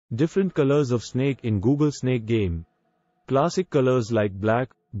Different colors of snake in Google Snake Game. Classic colors like black,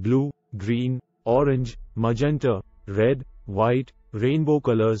 blue, green, orange, magenta, red, white, rainbow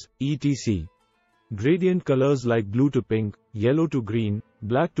colors, etc. Gradient colors like blue to pink, yellow to green,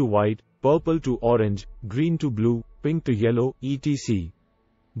 black to white, purple to orange, green to blue, pink to yellow, etc.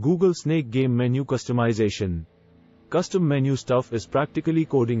 Google Snake Game Menu Customization. Custom menu stuff is practically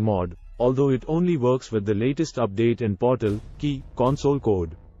coding mod, although it only works with the latest update in Portal, Key, console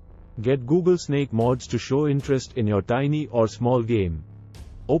code. Get Google Snake mods to show interest in your tiny or small game.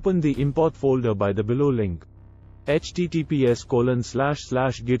 Open the import folder by the below link.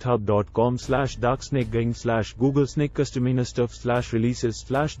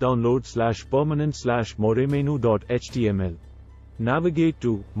 Navigate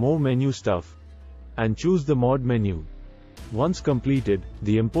to More Menu Stuff and choose the mod menu. Once completed,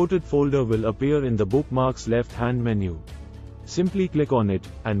 the imported folder will appear in the bookmarks left-hand menu. Simply click on it,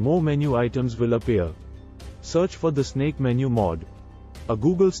 and more menu items will appear. Search for the Snake Menu mod. A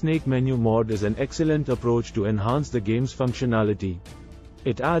Google Snake Menu mod is an excellent approach to enhance the game's functionality.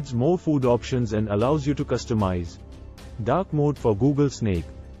 It adds more food options and allows you to customize. Dark mode for Google Snake.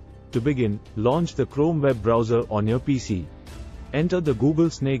 To begin, launch the Chrome web browser on your PC. Enter the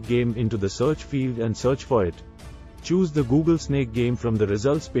Google Snake Game into the search field and search for it. Choose the Google Snake Game from the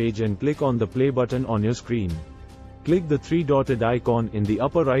results page and click on the play button on your screen. Click the three-dotted icon in the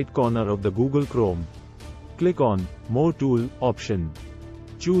upper right corner of the Google Chrome. Click on More Tool option.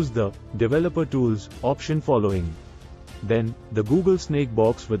 Choose the Developer Tools option following. Then, the Google Snake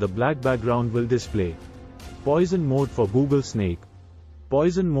box with a black background will display. Poison mode for Google Snake.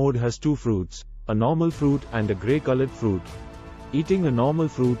 Poison mode has two fruits, a normal fruit and a gray-colored fruit. Eating a normal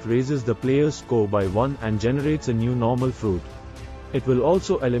fruit raises the player's score by 1 and generates a new normal fruit. It will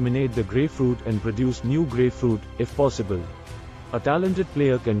also eliminate the gray fruit and produce new gray fruit, if possible. A talented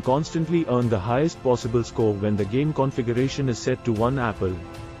player can constantly earn the highest possible score when the game configuration is set to 1 apple.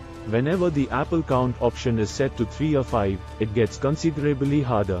 Whenever the apple count option is set to 3 or 5, it gets considerably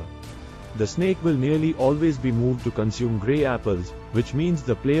harder. The snake will nearly always be moved to consume gray apples, which means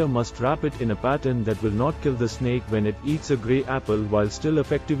the player must wrap it in a pattern that will not kill the snake when it eats a gray apple while still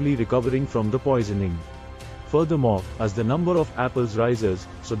effectively recovering from the poisoning. Furthermore, as the number of apples rises,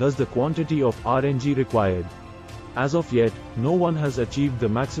 so does the quantity of RNG required. As of yet, no one has achieved the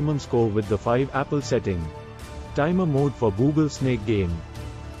maximum score with the 5-apple setting. Timer mode for Google Snake Game.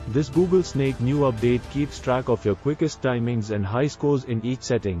 This Google Snake new update keeps track of your quickest timings and high scores in each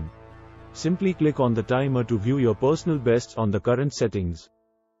setting. Simply click on the timer to view your personal bests on the current settings.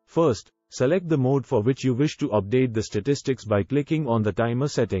 First, select the mode for which you wish to update the statistics by clicking on the timer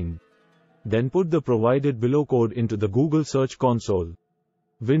setting. Then put the provided below code into the Google Search Console.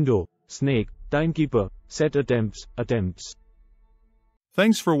 Window, Snake, Timekeeper, Set Attempts.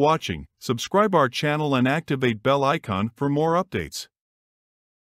 Thanks for watching. Subscribe our channel and activate bell icon for more updates.